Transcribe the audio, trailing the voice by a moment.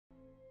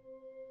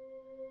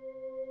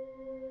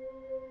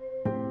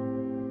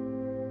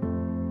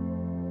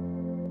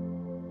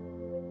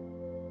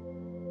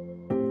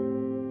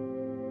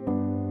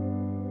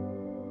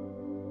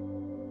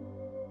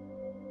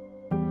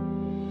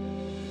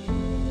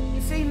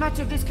much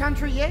of this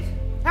country yet?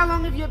 How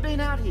long have you been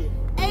out here?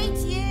 8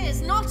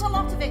 years. Not a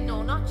lot of it,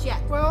 no, not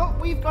yet. Well,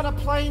 we've got a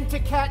plane to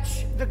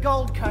catch, the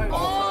Gold Coast.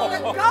 Oh, the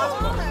Gold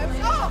Coast!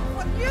 Oh,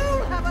 well,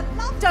 you'll have a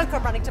love. Don't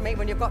come running to me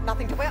when you've got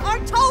nothing to wear. I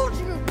told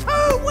you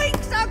 2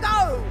 weeks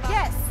ago!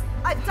 Yes,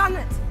 I've done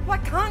it. Why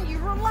can't you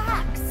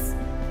relax?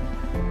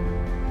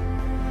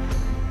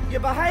 You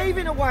behave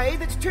in a way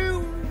that's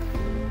too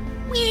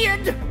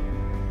weird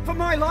for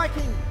my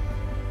liking.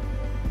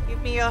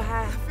 Give me your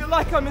hand. I feel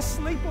like I'm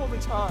asleep all the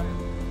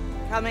time.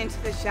 Come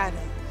into the shadows.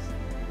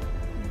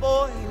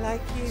 Boy like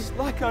you. It's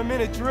like I'm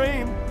in a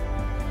dream.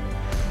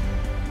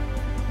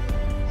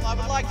 Well, I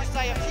would like to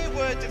say a few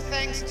words of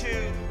thanks to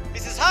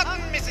Mrs.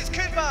 Hutton, Mrs.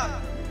 Cooper,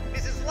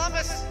 Mrs.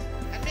 Lummis,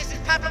 and Mrs.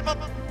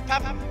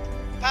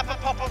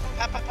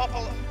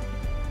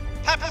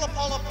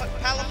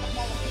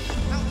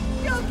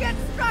 You'll get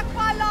struck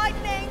by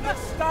lightning!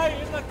 Let's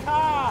stay in the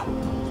car.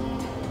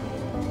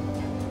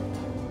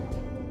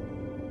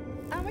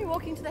 Aren't we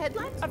walking to the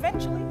headlights?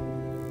 Eventually.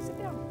 Sit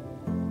down.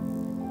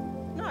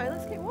 No,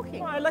 let's keep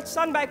walking. All right, let's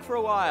sunbake for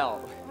a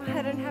while.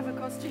 I don't have a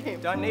costume.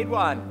 Don't need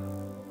one.